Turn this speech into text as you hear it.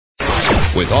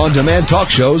with on-demand talk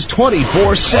shows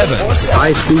 24/7.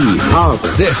 High-speed,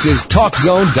 powerful. This is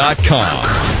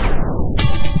TalkZone.com.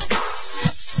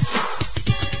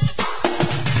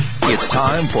 It's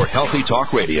time for Healthy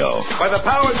Talk Radio. By the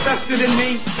powers vested in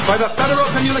me by the Federal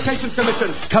Communications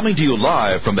Commission. Coming to you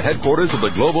live from the headquarters of the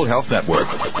Global Health Network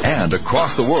and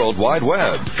across the World Wide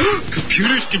Web.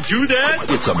 Computers can do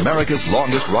that? It's America's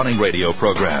longest-running radio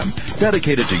program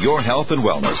dedicated to your health and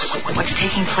wellness. What's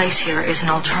taking place here is an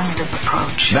alternative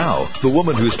approach. Now, the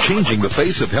woman who's changing the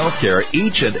face of healthcare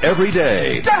each and every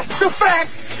day. That's the fact,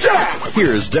 Jack!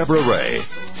 Here's Deborah Ray.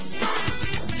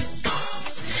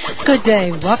 Good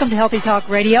day. Welcome to Healthy Talk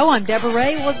Radio. I'm Deborah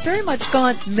Ray. Well, it's very much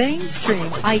gone mainstream.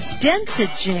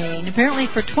 Identigene. Apparently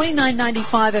for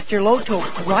 $29.95 at your local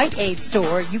Rite Aid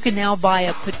store, you can now buy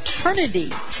a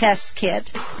paternity test kit,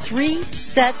 3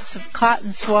 sets of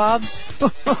cotton swabs.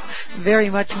 Very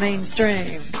much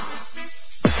mainstream.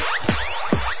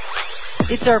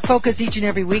 It's our focus each and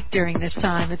every week during this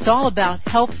time. It's all about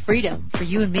health freedom for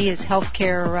you and me as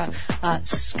healthcare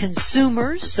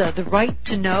consumers, the right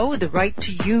to know, the right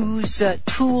to use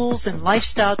tools and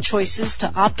lifestyle choices to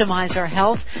optimize our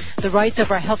health, the rights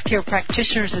of our healthcare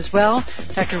practitioners as well.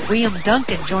 Dr.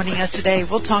 Duncan joining us today.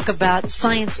 We'll talk about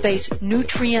science-based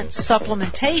nutrient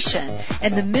supplementation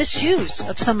and the misuse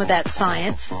of some of that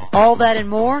science. All that and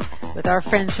more with our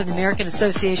friends from the American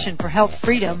Association for Health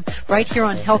Freedom right here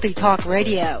on Healthy Talk Radio.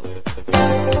 Now,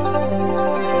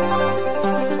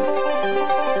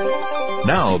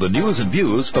 the news and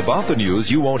views about the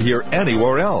news you won't hear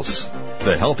anywhere else.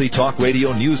 The Healthy Talk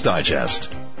Radio News Digest.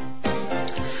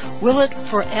 Will it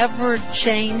forever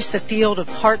change the field of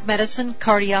heart medicine,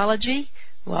 cardiology?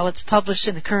 Well, it's published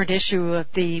in the current issue of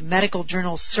the medical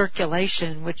journal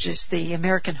Circulation, which is the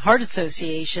American Heart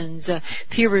Association's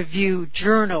peer-reviewed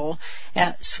journal.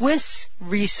 Swiss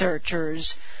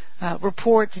researchers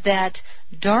report that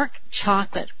dark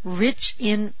chocolate rich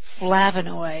in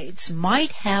flavonoids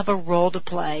might have a role to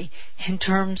play in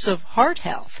terms of heart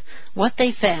health. What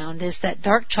they found is that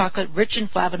dark chocolate rich in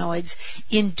flavonoids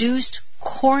induced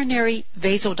coronary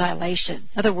vasodilation.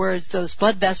 In other words, those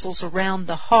blood vessels around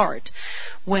the heart,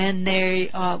 when they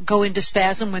go into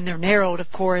spasm, when they're narrowed,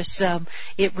 of course,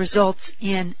 it results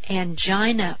in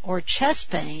angina or chest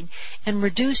pain, and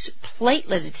reduced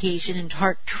platelet adhesion in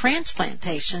heart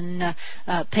transplantation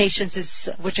patients,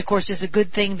 which of course is a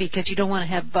good thing because you don't want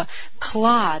to have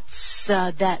clots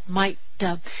that might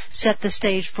set the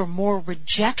stage for more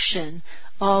rejection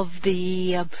of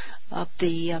the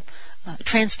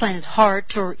transplanted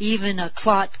heart, or even a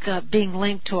clot being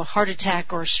linked to a heart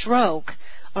attack or stroke,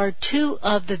 are two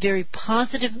of the very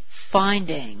positive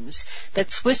findings that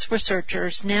Swiss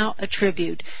researchers now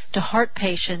attribute to heart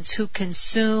patients who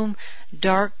consume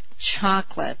dark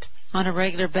chocolate on a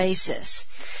regular basis.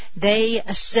 They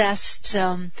assessed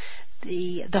the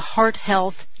heart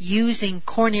health using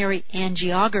coronary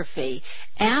angiography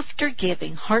after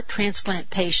giving heart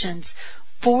transplant patients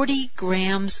 40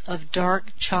 grams of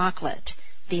dark chocolate.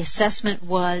 The assessment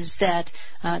was that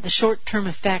the short-term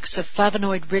effects of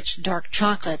flavonoid-rich dark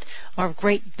chocolate are of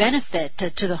great benefit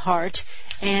to the heart,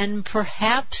 and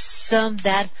perhaps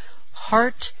that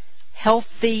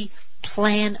heart-healthy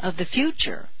plan of the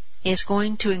future is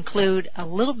going to include a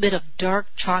little bit of dark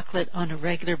chocolate on a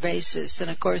regular basis. And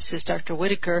of course, as Dr.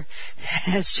 Whitaker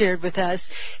has shared with us,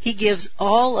 he gives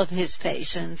all of his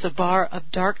patients a bar of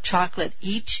dark chocolate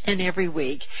each and every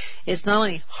week. It's not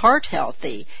only heart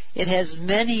healthy, it has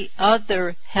many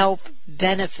other health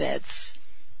benefits.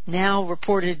 Now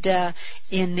reported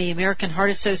in the American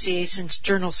Heart Association's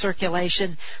journal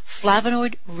Circulation,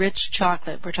 flavonoid-rich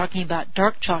chocolate, we're talking about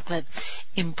dark chocolate,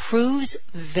 improves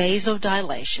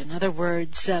vasodilation, in other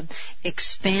words,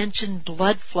 expansion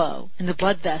blood flow in the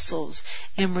blood vessels,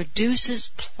 and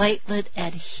reduces platelet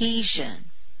adhesion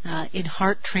in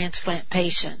heart transplant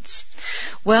patients.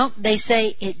 Well, they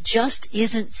say it just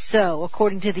isn't so,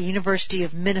 according to the University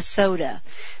of Minnesota.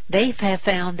 They have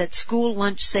found that school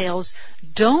lunch sales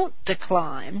don't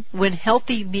decline when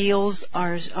healthy meals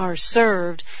are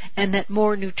served, and that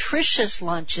more nutritious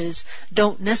lunches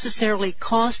don't necessarily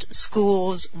cost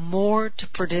schools more to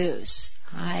produce.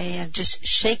 I just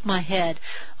shake my head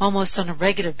almost on a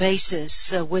regular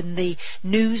basis when the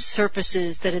news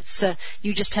surfaces that it's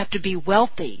you just have to be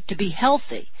wealthy to be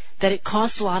healthy, that it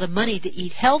costs a lot of money to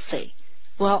eat healthy.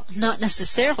 Well, not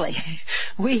necessarily.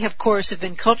 We, of course, have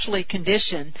been culturally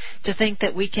conditioned to think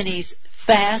that we can eat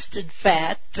fast and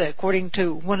fat. According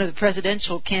to one of the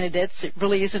presidential candidates, it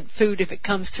really isn't food if it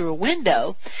comes through a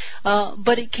window,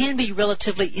 but it can be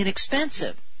relatively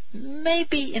inexpensive.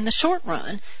 Maybe in the short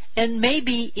run, and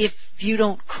maybe if you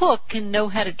don't cook and know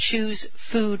how to choose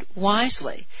food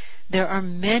wisely. there are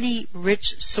many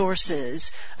rich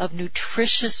sources of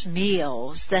nutritious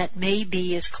meals that may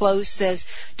be as close as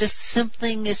just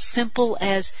something as simple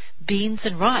as beans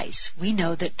and rice. We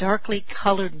know that darkly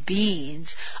colored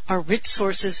beans are rich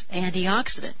sources of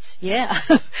antioxidants. Yeah,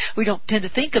 we don't tend to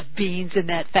think of beans in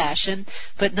that fashion,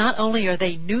 but not only are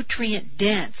they nutrient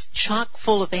dense, chock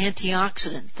full of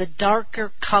antioxidants, the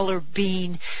darker color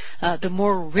bean, the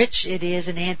more rich it is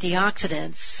in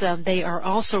antioxidants. They are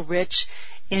also rich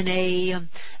in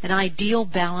an ideal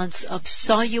balance of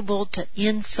soluble to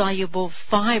insoluble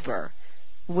fiber,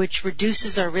 which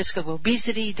reduces our risk of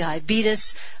obesity,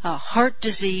 diabetes, heart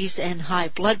disease, and high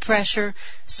blood pressure.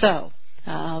 So,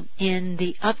 in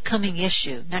the upcoming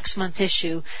issue, next month's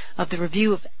issue of the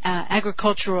Review of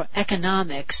Agricultural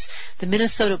Economics, the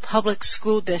Minnesota Public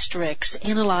School Districts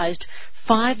analyzed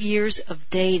 5 years of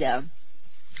data,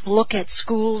 look at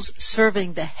schools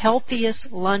serving the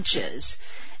healthiest lunches,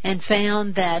 and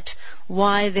found that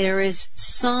while there is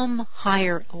some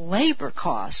higher labor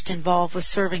cost involved with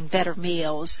serving better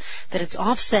meals, that it's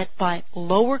offset by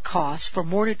lower costs for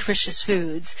more nutritious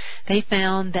foods. They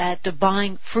found that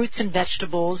buying fruits and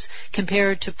vegetables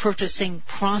compared to purchasing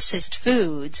processed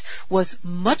foods was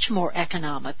much more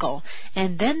economical.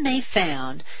 And then they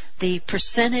found the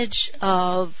percentage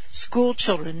of school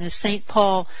children in the St.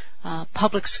 Paul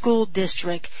Public School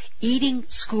District eating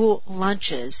school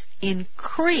lunches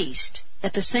increased.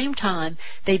 At the same time,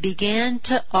 they began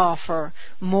to offer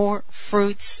more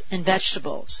fruits and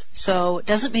vegetables. So it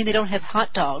doesn't mean they don't have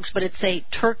hot dogs, but it's a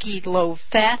turkey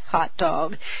low-fat hot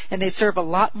dog, and they serve a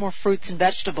lot more fruits and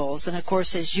vegetables. And, of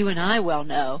course, as you and I well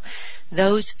know,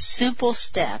 those simple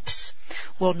steps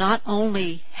will not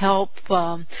only help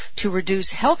to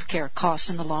reduce healthcare costs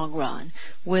in the long run,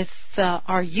 with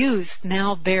our youth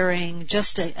now bearing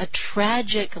just a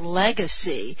tragic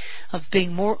legacy of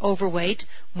being more overweight,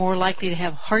 more likely to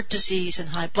have heart disease and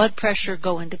high blood pressure,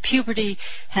 go into puberty,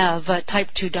 have type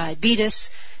 2 diabetes,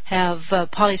 have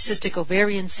polycystic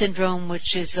ovarian syndrome,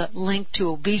 which is linked to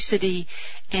obesity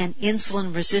and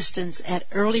insulin resistance at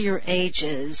earlier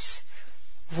ages.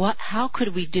 How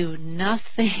could we do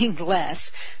nothing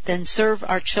less than serve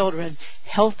our children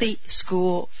healthy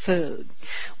school food?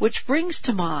 Which brings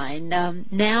to mind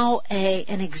now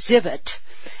an exhibit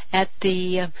at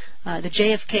the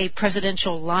JFK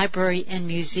Presidential Library and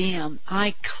Museum.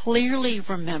 I clearly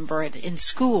remember it in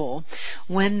school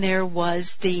when there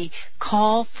was the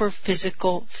call for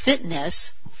physical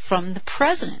fitness from the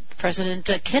President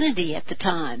Kennedy at the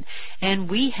time, and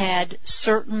we had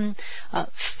certain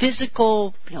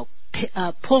physical,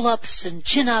 pull-ups and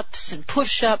chin-ups and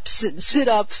push-ups and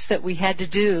sit-ups that we had to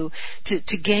do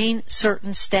to gain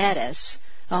certain status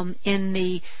in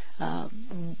the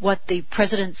what the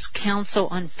President's Council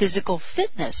on Physical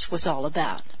Fitness was all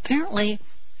about. Apparently,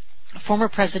 former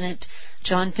President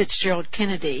John Fitzgerald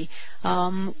Kennedy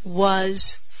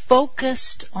was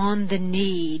focused on the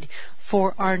need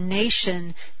for our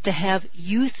nation to have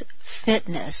youth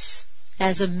fitness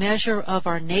as a measure of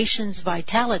our nation's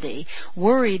vitality,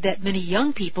 worried that many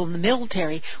young people in the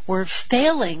military were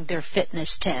failing their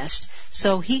fitness test.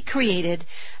 So he created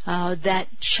that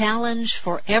challenge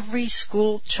for every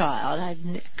school child.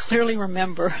 I clearly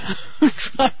remember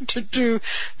trying to do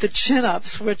the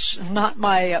chin-ups, which not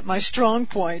my strong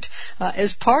point,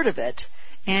 as part of it.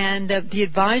 And the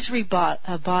advisory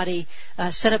body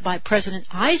set up by President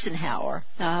Eisenhower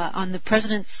on the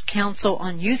President's Council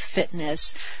on Youth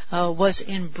Fitness was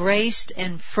embraced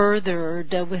and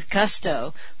furthered with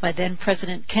gusto by then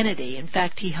President Kennedy. In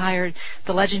fact, he hired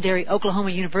the legendary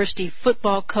Oklahoma University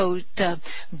football coach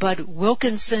Bud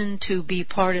Wilkinson to be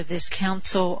part of this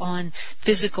Council on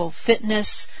Physical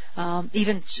Fitness.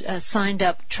 Even signed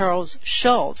up Charles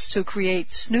Schulz to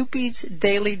create Snoopy's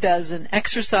Daily Dozen,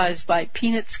 exercise by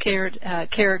Peanuts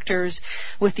characters,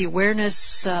 with the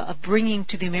awareness of bringing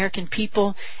to the American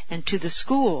people and to the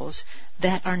schools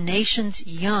that our nation's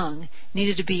young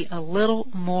needed to be a little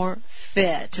more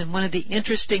fit. And one of the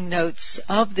interesting notes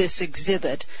of this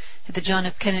exhibit at the John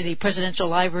F. Kennedy Presidential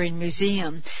Library and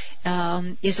Museum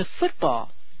is a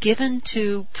football given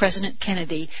to President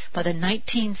Kennedy by the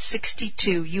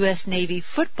 1962 U.S. Navy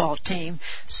football team,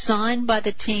 signed by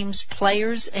the team's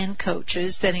players and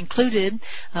coaches that included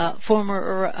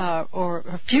former or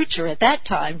future at that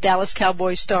time Dallas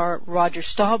Cowboys star Roger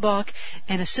Staubach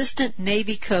and assistant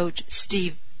Navy coach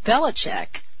Steve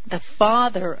Belichick, the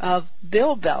father of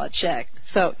Bill Belichick.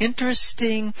 So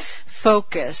interesting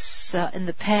focus in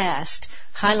the past,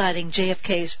 highlighting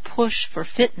JFK's push for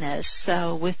fitness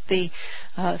with the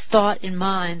thought in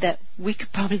mind that we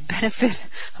could probably benefit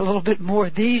a little bit more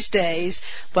these days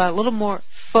by a little more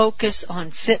focus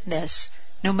on fitness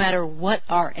no matter what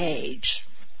our age.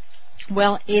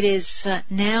 Well, it is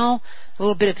now a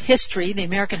little bit of history. The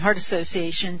American Heart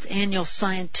Association's annual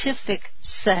scientific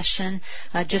session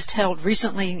just held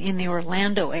recently in the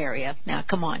Orlando area. Now,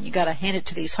 come on, you got to hand it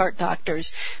to these heart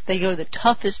doctors. They go to the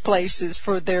toughest places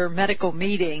for their medical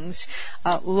meetings.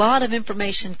 A lot of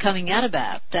information coming out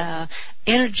about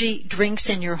energy drinks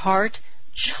in your heart,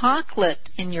 chocolate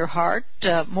in your heart,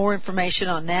 more information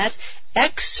on that.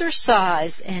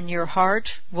 Exercise in your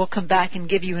heart. We'll come back and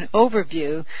give you an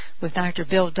overview with Dr.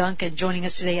 Bill Duncan joining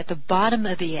us today at the bottom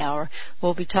of the hour.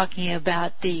 We'll be talking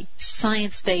about the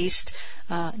science-based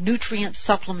nutrient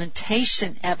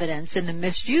supplementation evidence and the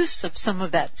misuse of some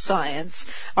of that science.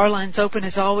 Our line's open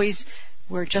as always.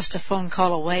 We're just a phone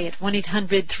call away at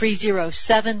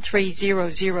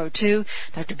 1-800-307-3002.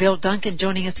 Dr. Bill Duncan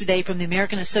joining us today from the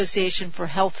American Association for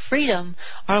Health Freedom.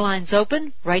 Our line's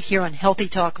open right here on Healthy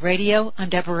Talk Radio. I'm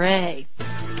Deborah.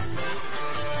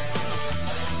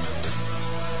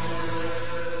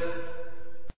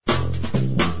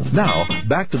 Now,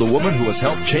 back to the woman who has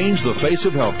helped change the face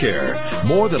of healthcare.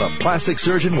 More than a plastic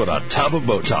surgeon with a tub of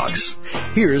Botox.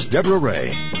 Here's Deborah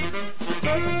Ray.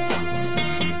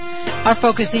 Our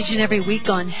focus each and every week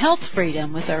on health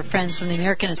freedom with our friends from the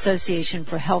American Association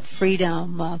for Health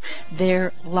Freedom.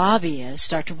 Their lobbyist,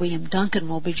 Dr. William Duncan,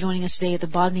 will be joining us today at the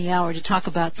bottom of the hour to talk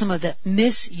about some of the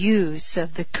misuse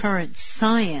of the current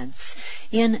science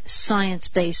in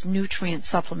science-based nutrient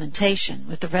supplementation,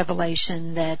 with the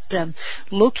revelation that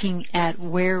looking at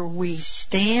where we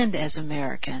stand as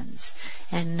Americans,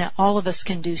 and all of us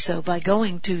can do so by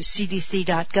going to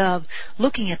cdc.gov,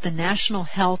 looking at the National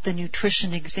Health and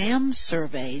Nutrition Exam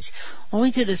surveys,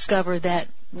 only to discover that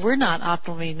we're not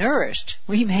optimally nourished.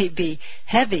 We may be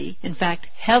heavy, in fact,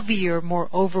 heavier, more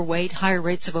overweight, higher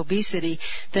rates of obesity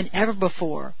than ever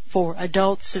before for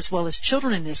adults as well as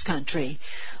children in this country.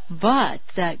 But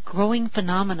that growing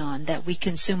phenomenon that we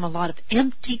consume a lot of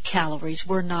empty calories,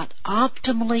 we're not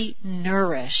optimally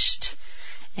nourished.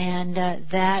 And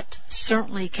that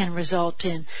certainly can result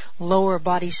in lower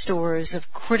body stores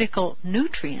of critical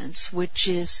nutrients, which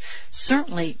is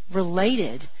certainly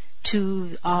related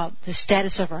to the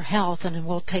status of our health, and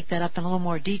we'll take that up in a little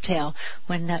more detail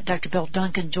when Dr. Bill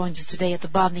Duncan joins us today at the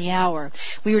bottom of the hour.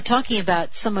 We were talking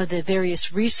about some of the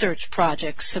various research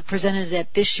projects presented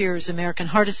at this year's American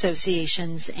Heart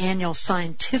Association's annual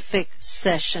scientific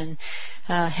session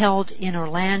held in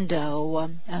Orlando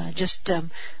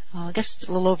I guess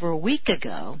a little over a week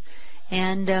ago.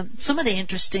 And some of the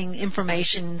interesting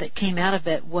information that came out of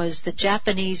it was the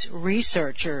Japanese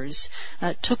researchers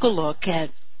took a look at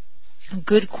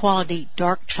good quality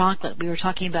dark chocolate. We were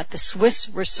talking about the Swiss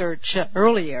research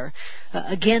earlier.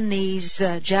 Again, these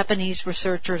Japanese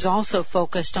researchers also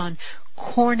focused on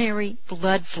coronary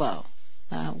blood flow.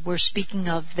 We're speaking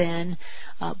of then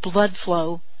blood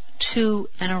flow to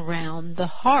and around the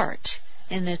heart.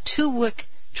 In a 2-week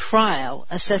trial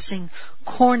assessing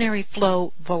coronary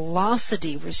flow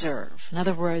velocity reserve, in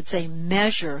other words, a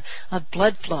measure of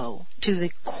blood flow to the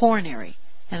coronary.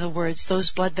 In other words, those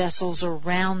blood vessels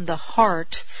around the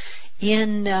heart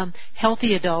in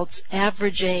healthy adults,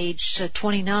 average age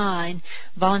 29,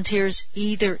 volunteers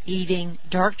either eating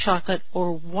dark chocolate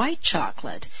or white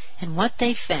chocolate. And what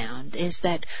they found is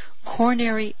that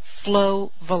coronary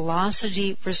flow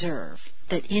velocity reserve,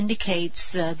 that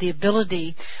indicates the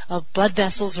ability of blood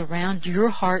vessels around your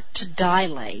heart to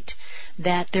dilate,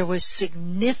 that there was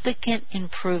significant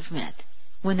improvement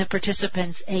when the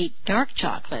participants ate dark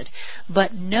chocolate,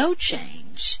 but no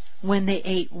change when they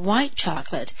ate white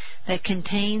chocolate that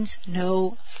contains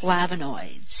no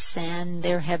flavonoids. And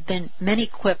there have been many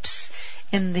quips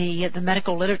in the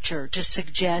medical literature to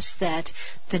suggest that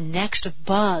the next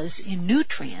buzz in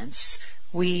nutrients,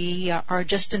 we are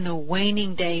just in the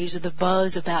waning days of the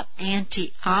buzz about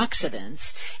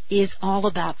antioxidants, is all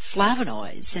about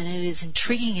flavonoids. And it is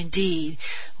intriguing indeed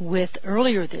with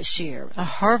earlier this year a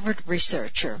Harvard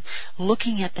researcher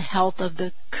looking at the health of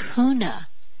the Kuna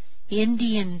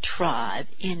Indian tribe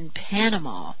in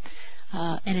Panama,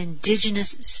 an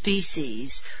indigenous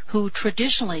species who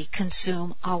traditionally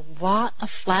consume a lot of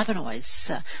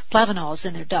flavonols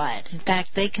in their diet. In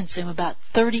fact, they consume about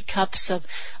 30 cups of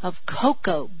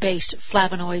cocoa-based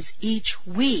flavonoids each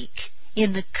week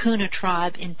in the Kuna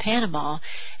tribe in Panama,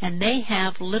 and they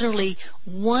have literally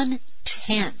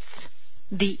 1/10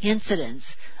 the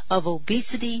incidence of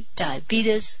obesity,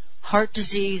 diabetes, heart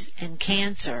disease, and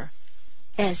cancer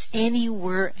as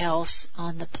anywhere else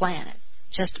on the planet.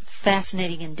 Just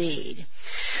fascinating indeed.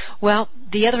 Well,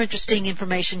 the other interesting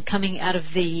information coming out of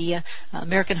the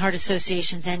American Heart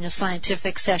Association's annual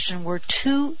scientific session were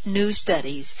 2 new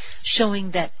studies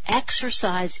showing that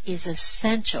exercise is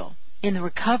essential in the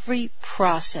recovery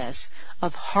process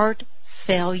of heart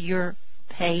failure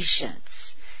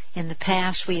patients. In the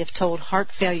past, we have told heart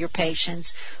failure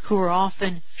patients who are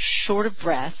often short of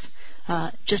breath,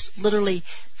 just literally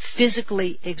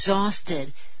physically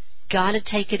exhausted, got to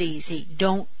take it easy.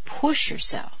 Don't push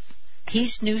yourself.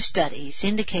 These new studies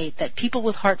indicate that people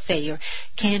with heart failure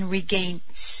can regain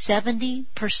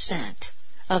 70%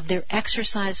 of their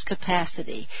exercise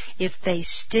capacity if they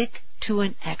stick to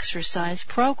an exercise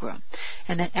program.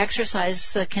 And that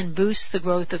exercise can boost the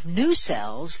growth of new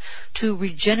cells to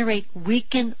regenerate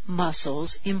weakened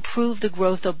muscles, improve the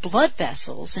growth of blood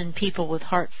vessels in people with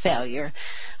heart failure.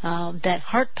 That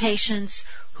heart patients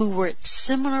who were at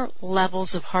similar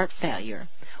levels of heart failure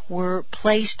were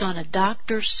placed on a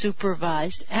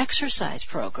doctor-supervised exercise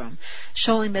program,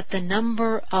 showing that the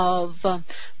number of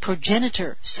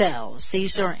progenitor cells,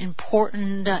 these are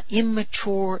important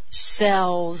immature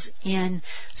cells in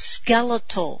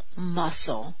skeletal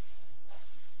muscle,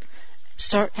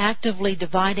 start actively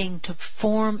dividing to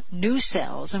form new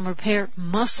cells and repair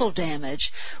muscle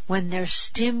damage when they're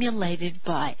stimulated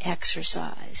by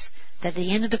exercise. At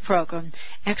the end of the program,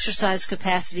 exercise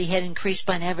capacity had increased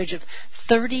by an average of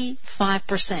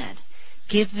 35%,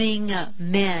 giving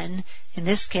men, in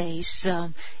this case,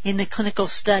 in the clinical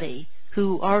study,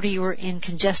 who already were in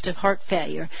congestive heart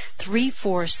failure,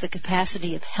 3/4 the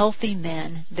capacity of healthy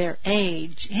men their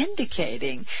age,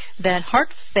 indicating that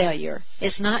heart failure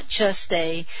is not just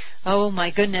a, oh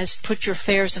my goodness, put your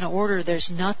affairs in order, there's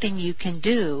nothing you can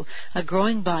do. A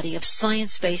growing body of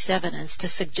science-based evidence to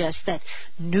suggest that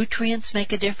nutrients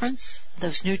make a difference.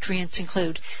 Those nutrients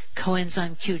include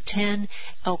coenzyme Q10,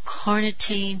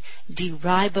 L-carnitine,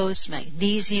 D-ribose,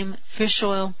 magnesium, fish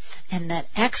oil, and that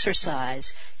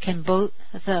exercise can both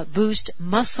boost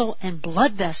muscle and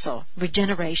blood vessel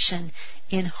regeneration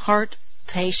in heart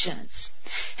patients.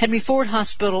 Henry Ford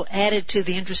Hospital added to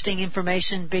the interesting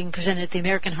information being presented at the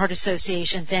American Heart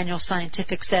Association's annual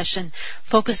scientific session,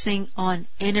 focusing on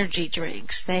energy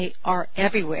drinks. They are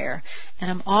everywhere, and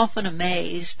I'm often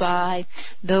amazed by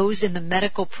those in the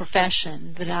medical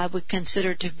profession that I would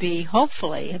consider to be,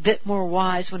 hopefully, a bit more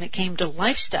wise when it came to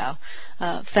lifestyle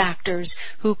factors,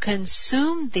 who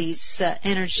consume these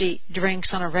energy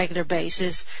drinks on a regular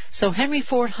basis. So Henry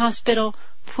Ford Hospital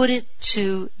put it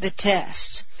to the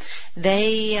test.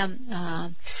 They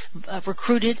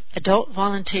recruited adult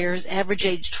volunteers, average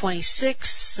age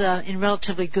 26, in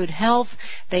relatively good health.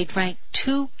 They drank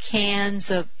 2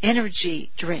 cans of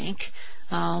energy drink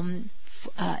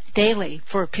daily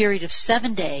for a period of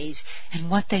 7 days, and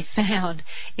what they found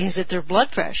is that their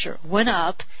blood pressure went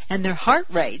up and their heart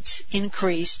rates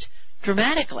increased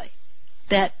dramatically.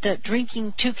 That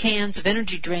drinking 2 cans of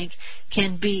energy drink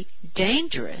can be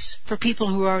dangerous for people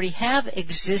who already have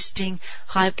existing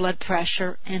high blood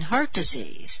pressure and heart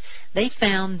disease. They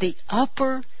found the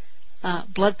upper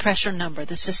blood pressure number,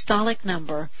 the systolic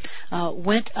number,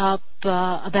 went up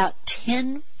about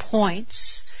 10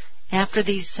 points after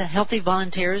these healthy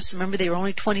volunteers, remember they were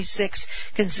only 26,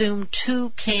 consumed 2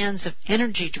 cans of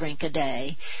energy drink a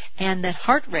day, and that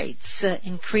heart rates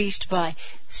increased by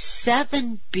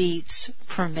 7 beats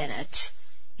per minute,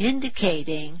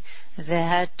 indicating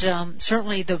that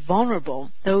certainly the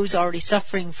vulnerable, those already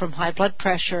suffering from high blood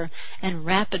pressure and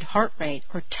rapid heart rate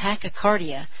or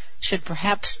tachycardia, should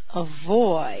perhaps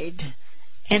avoid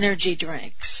energy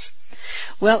drinks.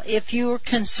 Well, if you're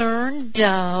concerned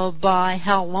by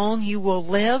how long you will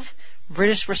live,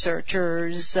 British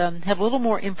researchers have a little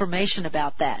more information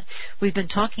about that. We've been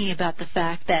talking about the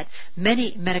fact that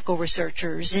many medical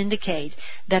researchers indicate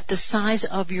that the size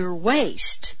of your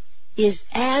waist is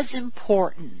as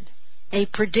important a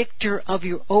predictor of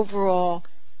your overall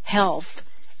health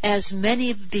as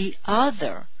many of the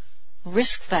other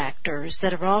risk factors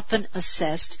that are often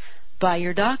assessed by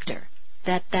your doctor.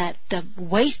 That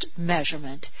waist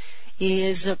measurement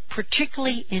is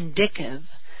particularly indicative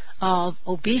of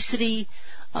obesity,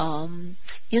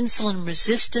 insulin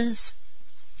resistance,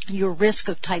 your risk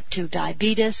of type 2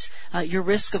 diabetes, your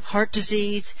risk of heart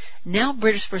disease. Now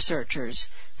British researchers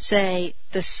say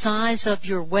the size of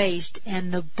your waist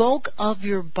and the bulk of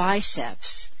your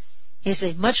biceps is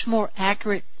a much more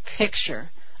accurate picture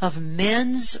of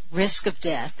men's risk of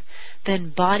death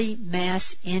than body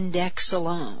mass index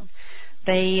alone.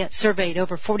 They surveyed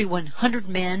over 4,100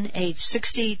 men aged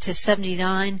 60 to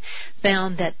 79,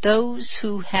 found that those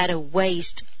who had a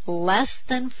waist less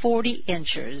than 40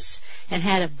 inches and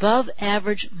had above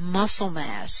average muscle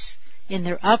mass in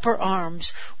their upper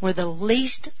arms were the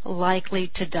least likely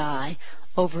to die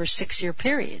over a 6-year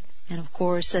period. And, of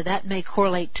course, that may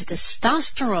correlate to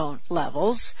testosterone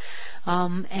levels.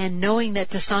 And knowing that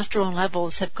testosterone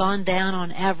levels have gone down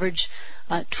on average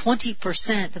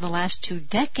 20% in the last 2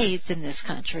 decades in this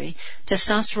country,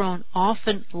 testosterone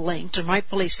often linked, and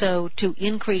rightfully so, to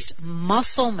increased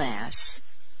muscle mass.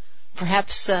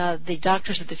 Perhaps the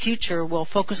doctors of the future will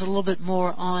focus a little bit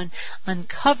more on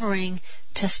uncovering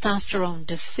testosterone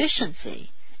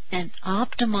deficiency and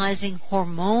optimizing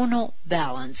hormonal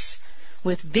balance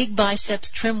with big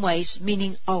biceps, trim waist,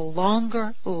 meaning a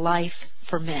longer life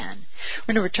for men.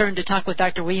 We're going to return to talk with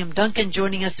Dr. William Duncan,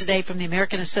 joining us today from the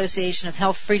American Association of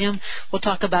Health Freedom. We'll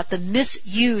talk about the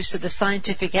misuse of the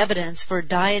scientific evidence for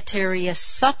dietary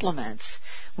supplements.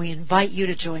 We invite you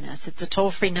to join us. It's a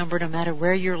toll-free number no matter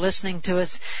where you're listening to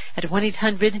us at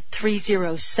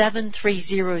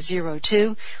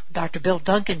 1-800-307-3002. Dr. Bill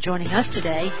Duncan joining us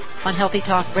today on Healthy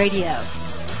Talk Radio.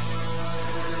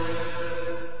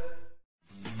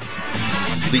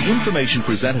 The information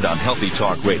presented on Healthy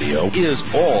Talk Radio is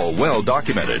all well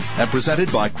documented and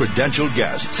presented by credentialed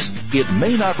guests. It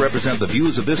may not represent the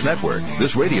views of this network,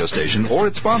 this radio station, or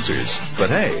its sponsors. But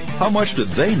hey, how much do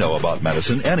they know about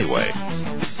medicine anyway?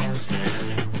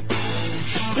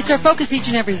 It's our focus each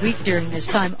and every week during this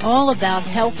time, all about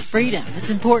health freedom. It's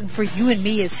important for you and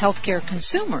me as healthcare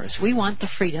consumers. We want the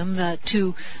freedom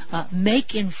to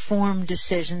make informed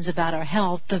decisions about our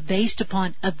health based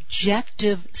upon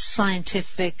objective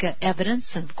scientific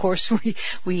evidence. And, of course,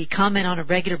 we comment on a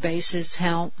regular basis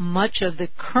how much of the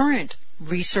current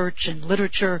research and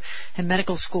literature and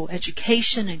medical school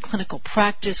education and clinical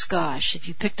practice. Gosh, if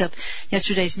you picked up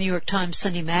yesterday's New York Times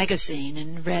Sunday magazine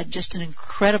and read just an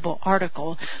incredible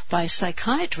article by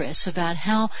psychiatrists about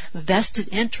how vested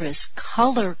interests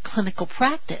color clinical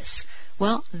practice.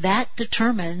 Well, that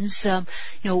determines,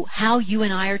 how you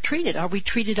and I are treated. Are we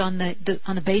treated on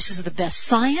the basis of the best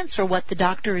science or what the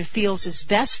doctor feels is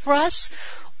best for us,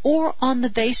 or on the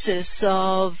basis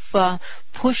of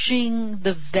pushing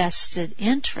the vested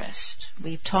interest?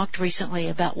 We've talked recently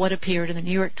about what appeared in the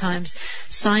New York Times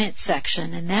science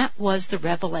section, and that was the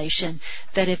revelation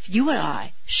that if you and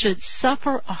I should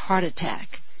suffer a heart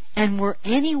attack and were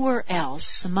anywhere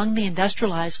else among the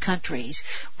industrialized countries,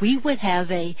 we would have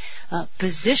a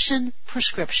physician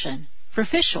prescription for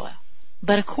fish oil.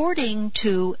 But according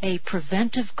to a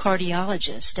preventive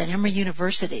cardiologist at Emory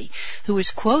University, who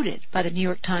was quoted by the New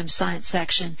York Times Science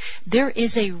section, there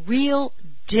is a real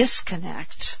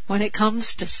disconnect when it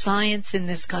comes to science in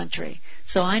this country.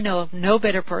 So I know of no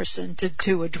better person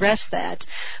to address that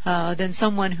than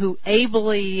someone who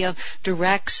ably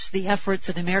directs the efforts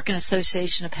of the American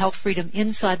Association of Health Freedom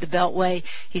inside the Beltway.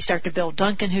 He's Dr. Bill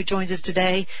Duncan, who joins us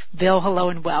today. Bill, hello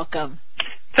and welcome.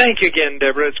 Thank you again,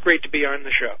 Deborah. It's great to be on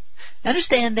the show. I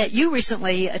understand that you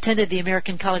recently attended the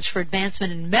American College for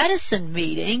Advancement in Medicine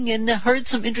meeting and heard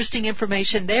some interesting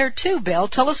information there too, Bill.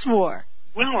 Tell us more.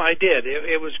 Well, I did.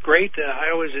 It was great.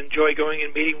 I always enjoy going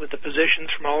and meeting with the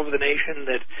physicians from all over the nation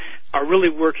that are really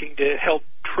working to help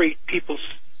treat the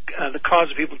cause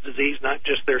of people's disease, not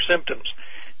just their symptoms.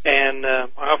 And I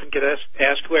often get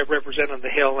asked who I represent on the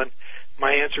Hill, and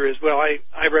my answer is, well, I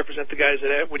represent the guys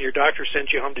that when your doctor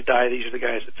sends you home to die, these are the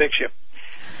guys that fix you.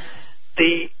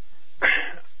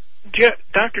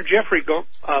 Dr. Jeffrey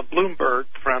Bloomberg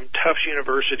from Tufts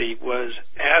University was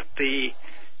at the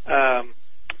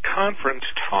conference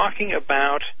talking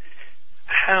about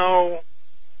how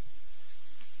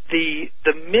the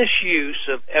misuse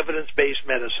of evidence-based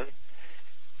medicine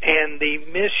and the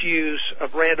misuse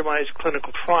of randomized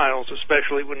clinical trials,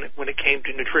 especially when it came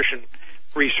to nutrition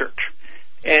research.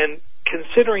 And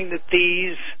considering that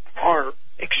these are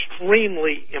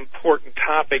extremely important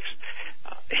topics,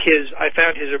 I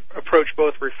found his approach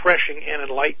both refreshing and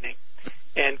enlightening.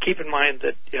 And keep in mind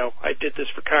that I did this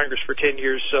for Congress for 10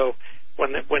 years, so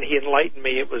when he enlightened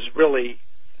me, it was really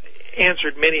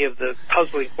answered many of the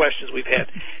puzzling questions we've had.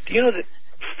 Do you know that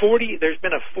there's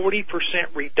been a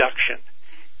 40% reduction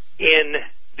in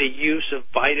the use of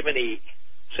vitamin E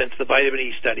since the vitamin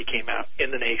E study came out in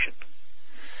the nation?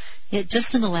 Yeah,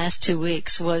 just in the last 2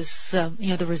 weeks was,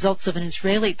 the results of an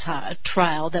Israeli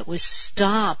trial that was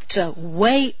stopped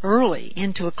way early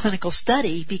into a clinical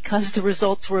study because the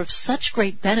results were of such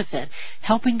great benefit,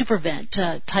 helping to prevent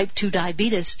type 2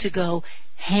 diabetes to go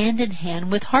hand in hand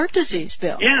with heart disease,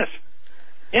 Bill. Yes.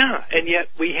 Yeah, and yet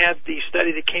we had the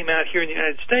study that came out here in the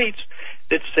United States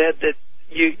that said that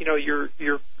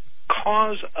your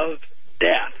cause of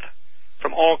death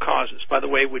from all causes, by the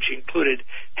way, which included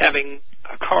having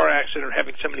a car accident or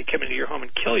having somebody come into your home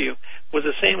and kill you, was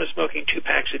the same as smoking 2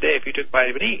 packs a day if you took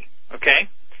vitamin E, okay?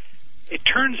 It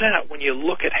turns out when you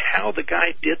look at how the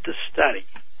guy did the study,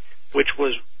 which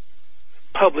was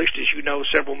published, as you know,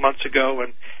 several months ago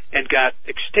and got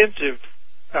extensive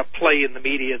play in the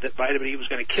media that vitamin E was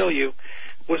going to kill you,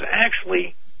 was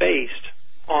actually based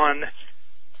on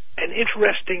an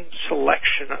interesting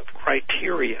selection of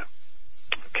criteria.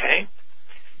 Okay?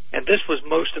 And this was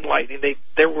most enlightening.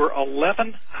 There were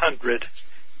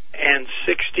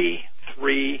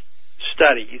 1,163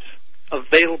 studies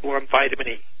available on vitamin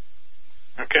E.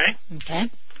 Okay? Okay.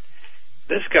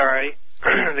 This guy,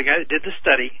 the guy that did the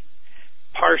study,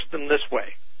 parsed them this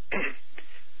way.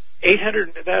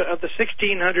 800 of the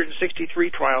 1,663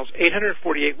 trials,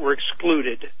 848 were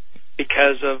excluded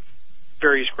because of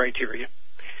various criteria.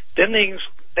 Then they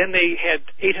had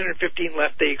 815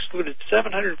 left. They excluded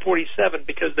 747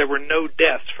 because there were no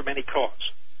deaths from any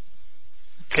cause.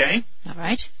 Okay? All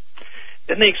right.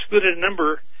 Then they excluded a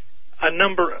number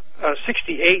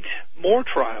 68 more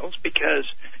trials because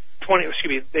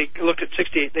they looked at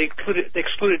 68. They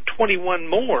excluded 21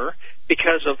 more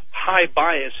because of high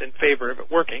bias in favor of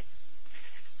it working,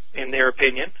 in their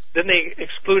opinion. Then they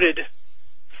excluded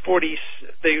 40.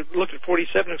 They looked at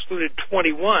 47, excluded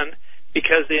 21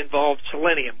 because they involved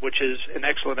selenium, which is an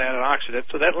excellent antioxidant.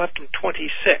 So that left them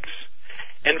 26.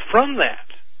 And from that,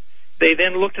 they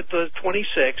then looked at the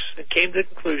 26 and came to the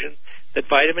conclusion that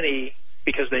vitamin E,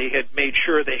 because they had made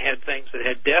sure they had things that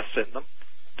had deaths in them,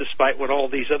 despite what all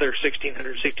these other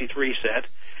 1,663 said,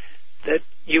 that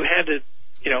you had to,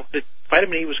 that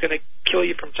vitamin E was going to kill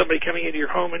you from somebody coming into your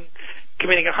home and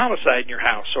committing a homicide in your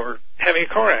house, or having a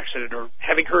car accident, or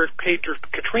having Hurricane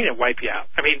Katrina wipe you out.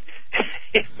 I mean,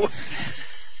 it was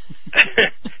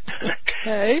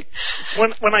okay.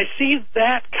 When I see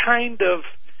that kind of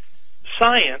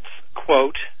science,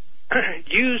 quote,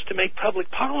 used to make public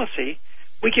policy,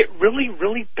 we get really,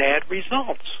 really bad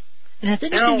results. And it's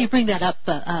interesting you bring that up,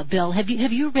 Bill. Have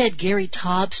you read Gary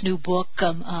Taub's new book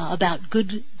about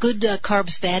good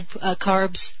carbs, bad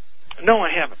carbs? No, I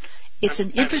haven't. It's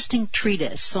an interesting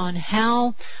treatise on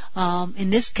how, in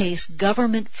this case,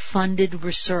 government-funded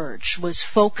research was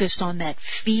focused on that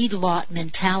feedlot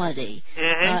mentality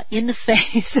in the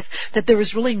face that there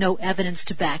was really no evidence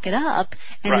to back it up,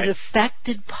 and it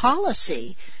affected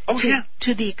policy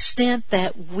to the extent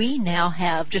that we now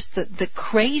have just the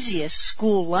craziest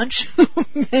school lunch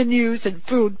menus and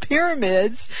food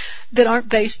pyramids that aren't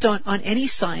based on any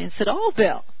science at all,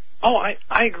 Bill. Oh, I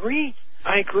agree.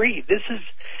 I agree. This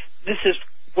is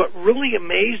what really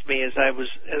amazed me as I was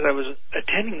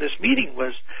attending this meeting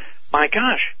was, my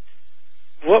gosh,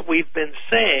 what we've been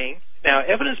saying. Now,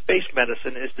 evidence-based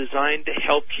medicine is designed to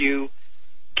help you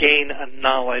gain a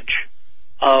knowledge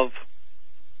of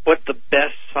what the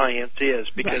best science is,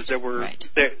 because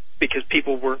because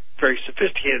people weren't very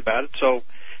sophisticated about it. So,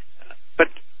 but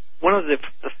one of the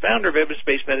founder of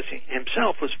evidence-based medicine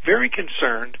himself was very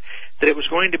concerned that it was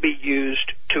going to be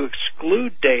used to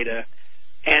exclude data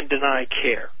and deny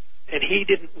care. And he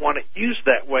didn't want it used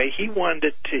that way. He wanted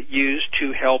it to use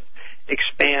to help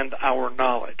expand our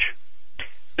knowledge.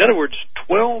 In other words,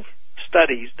 12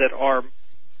 studies that are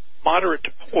moderate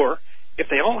to poor, if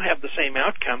they all have the same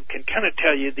outcome, can kind of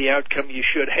tell you the outcome you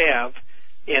should have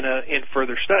in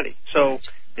further study. So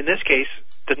in this case,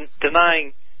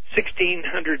 denying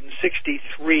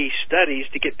 1,663 studies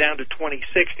to get down to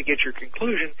 26 to get your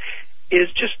conclusion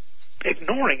is just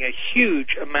ignoring a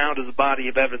huge amount of the body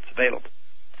of evidence available.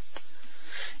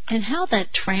 And how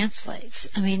that translates,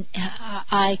 I mean,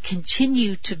 I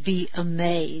continue to be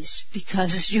amazed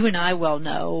because, as you and I well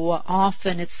know,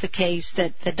 often it's the case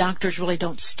that the doctors really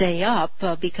don't stay up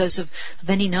because of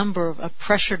any number of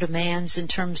pressure demands in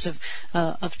terms of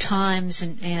times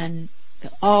and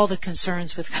all the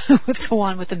concerns with go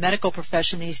on with the medical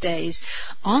profession these days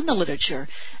on the literature,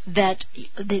 that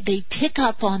they pick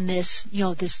up on this,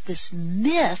 this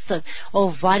myth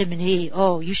of, vitamin E,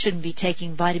 you shouldn't be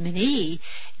taking vitamin E,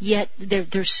 yet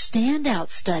there's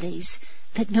standout studies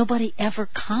that nobody ever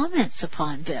comments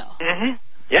upon, Bill. Mm-hmm.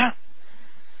 Yeah.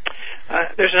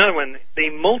 There's another one, the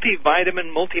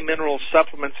multivitamin, multimineral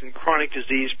supplements in chronic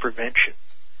disease prevention.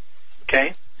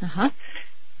 Okay? Uh-huh.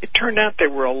 It turned out there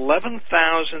were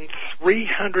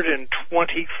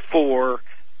 11,324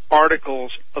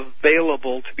 articles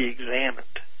available to be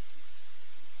examined.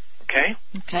 Okay?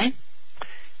 Okay.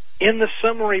 In the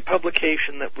summary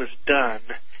publication that was done,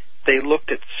 they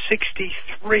looked at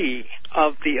 63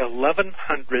 of the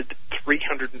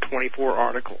 1,324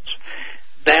 articles.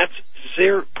 That's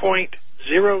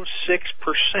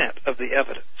 0.06% of the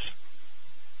evidence.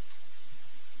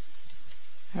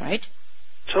 All right.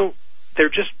 So they're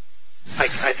just,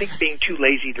 I think, being too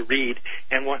lazy to read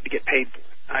and wanting to get paid for it.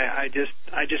 I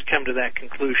just come to that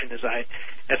conclusion as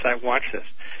I watch this.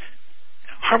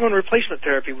 Hormone replacement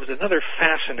therapy was another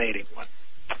fascinating one.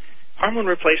 Hormone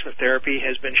replacement therapy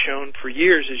has been shown for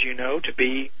years, as you know, to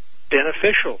be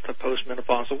beneficial to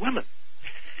postmenopausal women.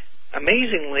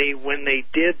 Amazingly, when they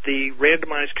did the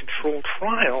randomized controlled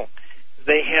trial,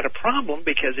 they had a problem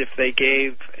because if they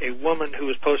gave a woman who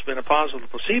was postmenopausal the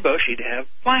placebo, she'd have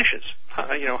flashes,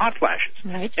 hot flashes.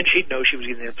 Right. And she'd know she was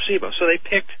getting the placebo. So they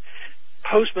picked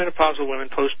postmenopausal women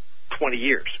post 20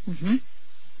 years. Mm-hmm.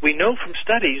 We know from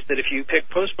studies that if you pick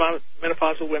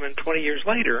postmenopausal women 20 years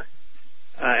later,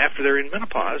 after they're in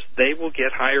menopause, they will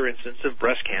get higher incidence of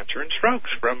breast cancer and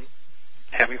strokes from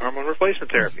having hormone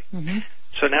replacement therapy. Mm-hmm.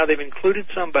 So now they've included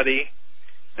somebody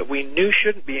that we knew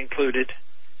shouldn't be included.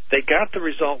 They got the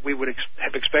result we would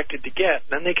have expected to get,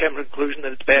 and then they came to the conclusion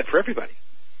that it's bad for everybody.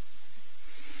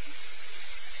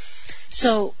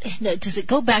 So does it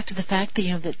go back to the fact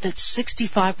that that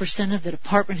 65% of the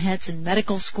department heads in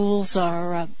medical schools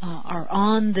are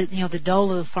on the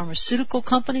dole of the pharmaceutical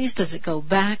companies? Does it go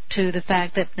back to the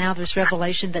fact that now there's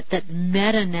revelation that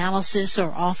meta-analysis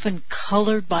are often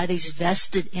colored by these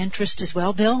vested interests as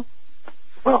well, Bill?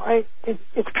 Well,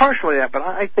 it's partially that, but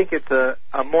I think it's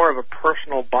a more of a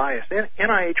personal bias.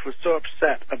 NIH was so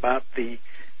upset about the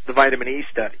vitamin E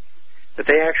study that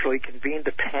they actually convened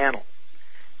a panel.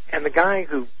 And the guy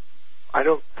who I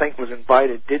don't think was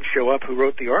invited did show up, who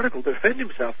wrote the article to defend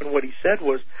himself. And what he said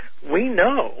was, we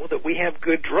know that we have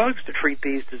good drugs to treat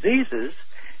these diseases.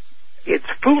 It's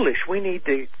foolish. We need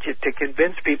to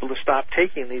convince people to stop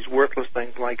taking these worthless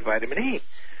things like vitamin E.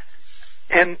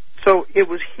 And so it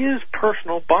was his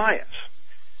personal bias.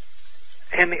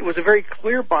 And it was a very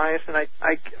clear bias, and I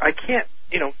can't,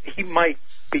 he might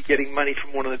be getting money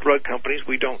from one of the drug companies.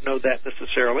 We don't know that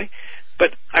necessarily.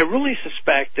 But I really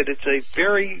suspect that it's a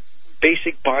very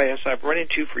basic bias I've run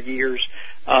into for years.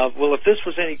 Well, if this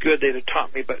was any good, they'd have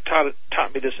taught me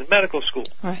this in medical school.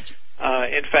 Right.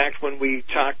 In fact, when we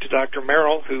talked to Dr.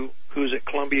 Merrill, who's at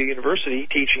Columbia University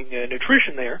teaching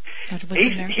nutrition there,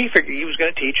 he figured he was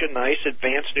going to teach a nice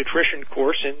advanced nutrition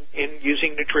course in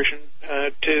using nutrition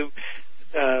to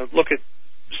look at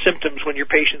symptoms when your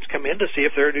patients come in to see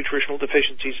if there are nutritional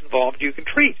deficiencies involved you can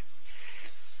treat.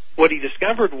 What he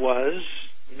discovered was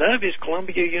none of his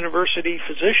Columbia University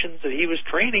physicians that he was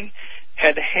training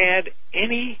had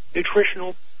any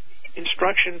nutritional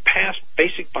instruction past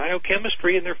basic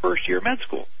biochemistry in their first year of med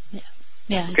school.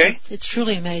 Yeah, okay? It's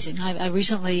truly amazing. I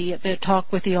recently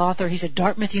talked with the author. He's a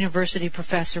Dartmouth University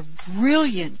professor,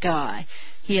 brilliant guy.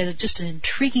 He has just an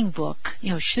intriguing book,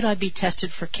 Should I Be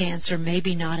Tested for Cancer?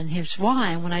 Maybe Not, and Here's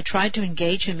Why. And when I tried to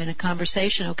engage him in a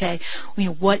conversation,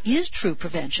 what is true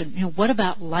prevention? What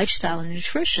about lifestyle and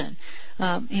nutrition?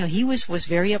 He was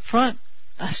very upfront.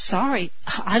 Sorry,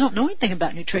 I don't know anything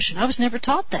about nutrition. I was never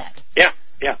taught that. Yeah.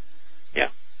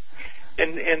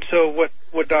 And so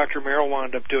what Dr. Merrill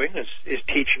wound up doing is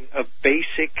teaching a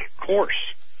basic course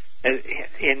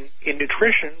in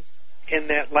nutrition in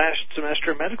that last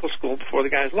semester of medical school before the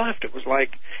guys left. It was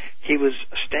like he was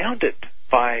astounded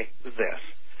by this.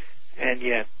 And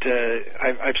yet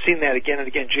I've seen that again and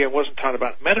again. Gee, I wasn't taught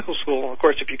about it in medical school. And of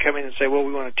course, if you come in and say, well,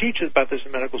 we want to teach about this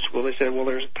in medical school, they say, well,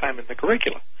 there isn't time in the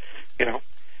curriculum.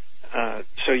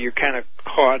 So you're kind of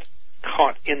caught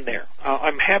in there.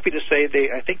 I'm happy to say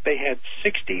I think they had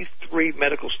 63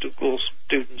 medical school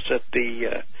students at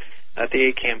the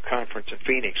ACAM conference in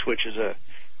Phoenix, which is a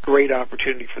great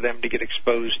opportunity for them to get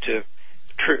exposed to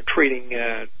treating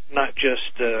not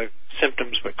just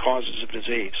symptoms but causes of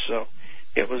disease. So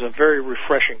it was a very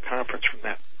refreshing conference from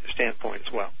that standpoint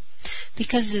as well.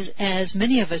 Because as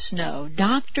many of us know,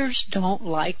 doctors don't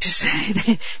like to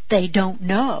say they don't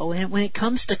know. And when it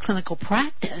comes to clinical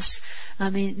practice,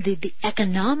 the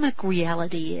economic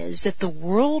reality is that the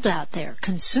world out there,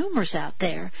 consumers out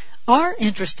there, are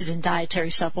interested in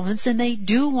dietary supplements, and they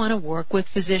do want to work with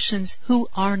physicians who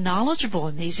are knowledgeable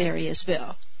in these areas,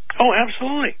 Bill. Oh,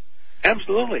 absolutely.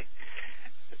 Absolutely.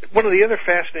 One of the other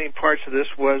fascinating parts of this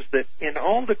was that in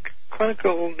all the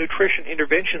clinical nutrition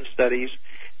intervention studies,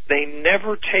 they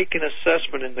never take an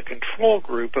assessment in the control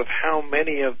group of how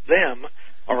many of them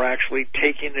are actually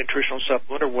taking a nutritional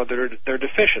supplement or whether they're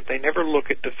deficient. They never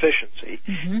look at deficiency.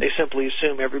 Mm-hmm. They simply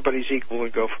assume everybody's equal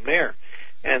and go from there.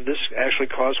 And this actually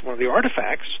caused one of the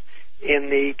artifacts in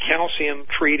the calcium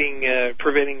preventing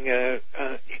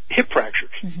hip fractures.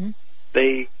 Mm-hmm.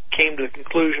 They came to the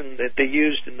conclusion that they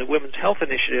used in the Women's Health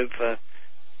Initiative,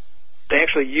 they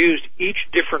actually used each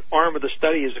different arm of the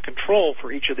study as a control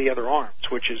for each of the other arms,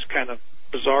 which is kind of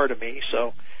bizarre to me.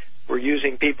 So we're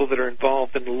using people that are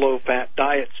involved in the low-fat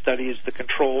diet study as the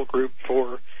control group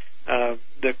for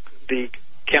the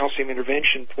calcium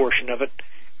intervention portion of it.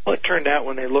 Well, it turned out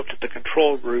when they looked at the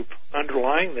control group,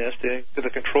 underlying this, the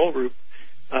control group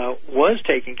was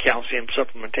taking calcium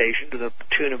supplementation to the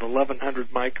tune of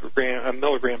 1,100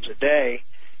 milligrams a day.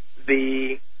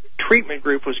 The treatment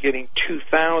group was getting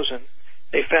 2,000.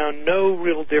 They found no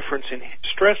real difference in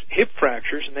stress hip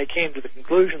fractures, and they came to the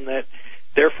conclusion that,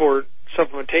 therefore,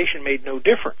 supplementation made no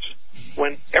difference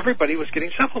when everybody was getting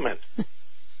supplemented.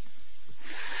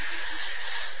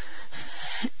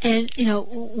 And,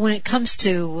 when it comes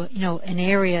to, an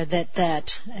area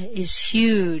that is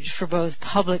huge for both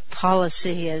public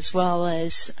policy as well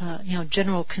as,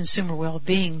 general consumer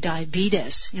well-being,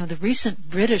 diabetes, the recent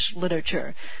British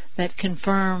literature that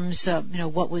confirms,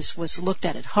 what was looked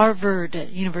at Harvard, at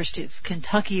University of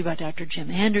Kentucky by Dr.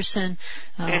 Jim Anderson,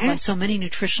 by so many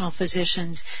nutritional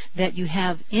physicians, that you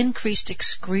have increased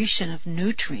excretion of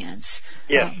nutrients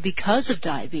because of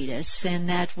diabetes, and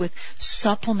that with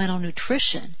supplemental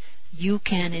nutrition, you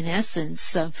can, in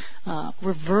essence,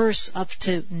 reverse up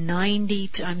to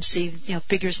 90, I'm seeing,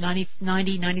 figures 90,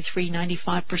 93,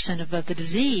 95% of the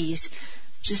disease.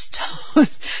 Just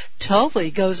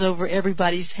totally goes over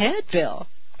everybody's head, Bill.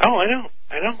 Oh, I know.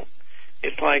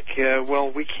 It's like,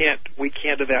 we can't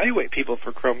evaluate people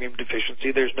for chromium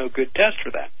deficiency. There's no good test for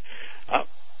that.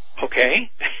 Okay.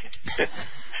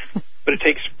 But it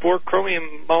takes 4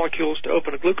 chromium molecules to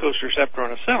open a glucose receptor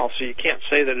on a cell, so you can't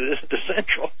say that it isn't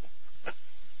essential.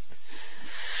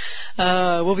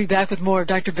 We'll be back with more of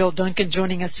Dr. Bill Duncan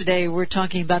joining us today. We're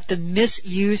talking about the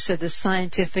misuse of the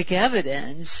scientific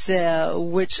evidence,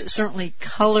 which certainly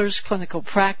colors clinical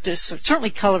practice. It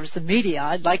certainly colors the media.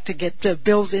 I'd like to get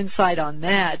Bill's insight on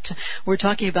that. We're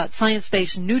talking about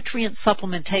science-based nutrient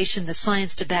supplementation, the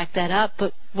science to back that up.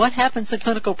 But what happens in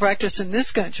clinical practice in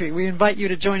this country? We invite you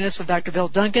to join us with Dr. Bill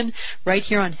Duncan right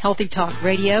here on Healthy Talk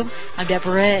Radio. I'm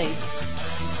Deborah.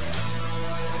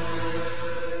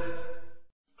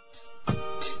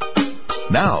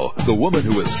 Now, the woman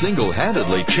who is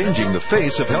single-handedly changing the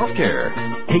face of healthcare.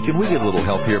 Hey, can we get a little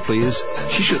help here, please?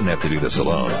 She shouldn't have to do this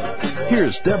alone.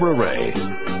 Here's Deborah Ray.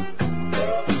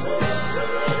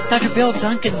 Dr. Bill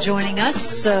Duncan joining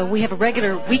us. We have a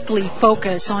regular weekly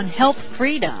focus on health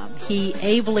freedom. He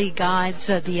ably guides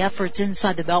the efforts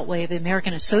inside the Beltway of the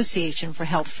American Association for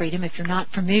Health Freedom. If you're not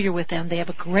familiar with them, they have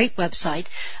a great website,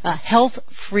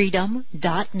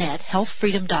 healthfreedom.net,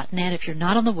 healthfreedom.net. If you're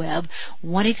not on the web,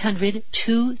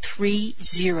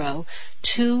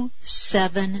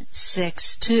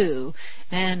 1-800-230-2762.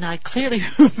 And I clearly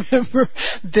remember,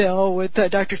 Bill, with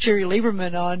Dr. Cherry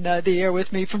Lieberman on the air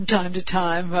with me from time to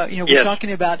time. We're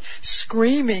talking about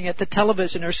screaming at the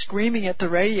television or screaming at the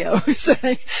radio,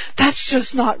 saying, that's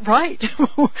just not right,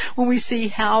 when we see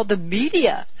how the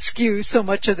media skews so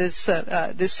much of this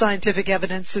scientific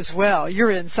evidence as well.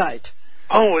 Your insight.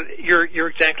 Oh, you're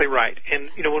exactly right.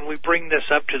 And when we bring this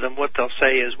up to them, what they'll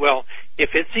say is, well,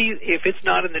 if it's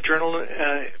not in the Journal of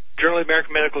the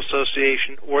American Medical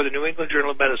Association or the New England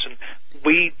Journal of Medicine,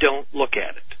 we don't look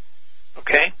at it.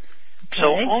 Okay?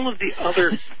 So all of the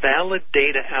other valid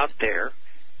data out there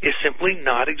is simply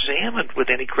not examined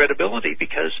with any credibility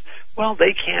because, well,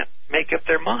 they can't make up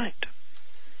their mind.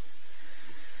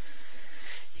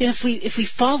 If we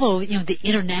follow, the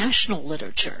international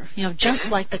literature, just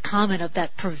like the comment of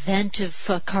that preventive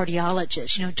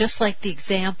cardiologist, just like the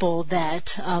example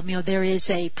that, there is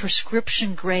a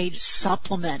prescription grade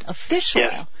supplement, a fish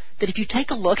oil, that if you take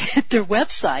a look at their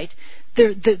website,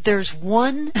 there's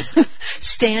one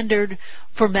standard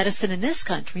for medicine in this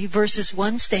country versus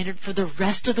one standard for the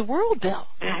rest of the world, Bill.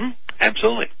 Mm-hmm.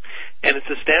 Absolutely. And it's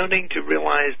astounding to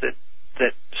realize that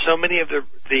so many of the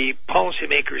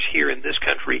policymakers here in this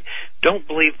country don't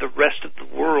believe the rest of the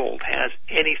world has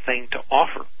anything to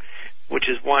offer, which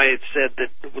is why it's said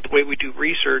that the way we do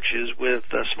research is with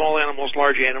small animals,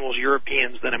 large animals,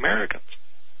 Europeans, then Americans.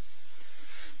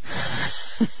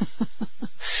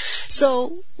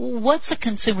 So what's a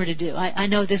consumer to do? I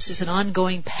know this is an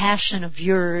ongoing passion of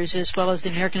yours as well as the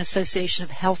American Association of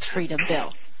Health Freedom,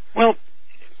 Bill. Well,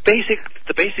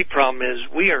 the basic problem is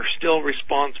we are still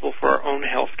responsible for our own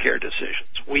health care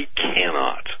decisions. We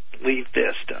cannot leave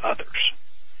this to others.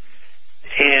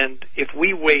 And if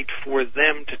we wait for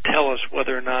them to tell us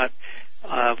whether or not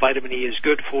vitamin E is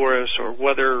good for us or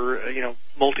whether,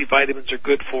 multivitamins are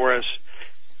good for us,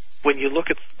 when you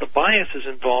look at the biases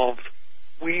involved,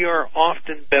 we are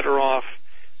often better off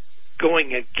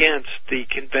going against the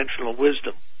conventional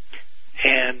wisdom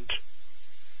and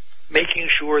making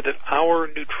sure that our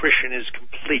nutrition is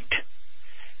complete.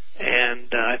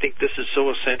 And I think this is so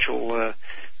essential.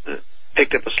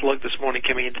 Picked up a slug this morning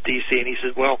coming into D.C., and he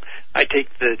said, well, I take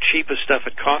the cheapest stuff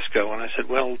at Costco. And I said,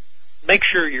 well, make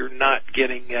sure you're not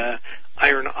getting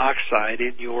iron oxide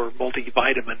in your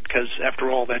multivitamin, because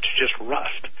after all, that's just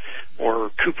rust, or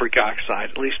cupric oxide.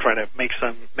 At least try to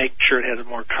make sure it has a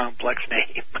more complex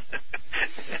name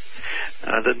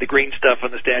than the green stuff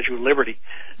on the Statue of Liberty.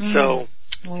 So.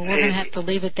 Well, we're going to have to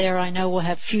leave it there. I know we'll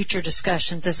have future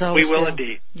discussions, as always. We will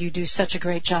indeed. You do such a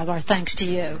great job. Our thanks to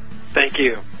you. Thank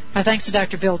you. Our thanks to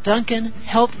Dr. Bill Duncan.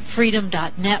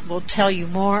 HealthFreedom.net will tell you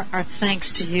more. Our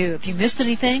thanks to you. If you missed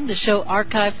anything, the show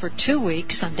archived for 2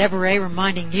 weeks. I'm Deborah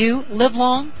reminding you, live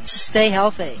long, stay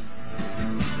healthy.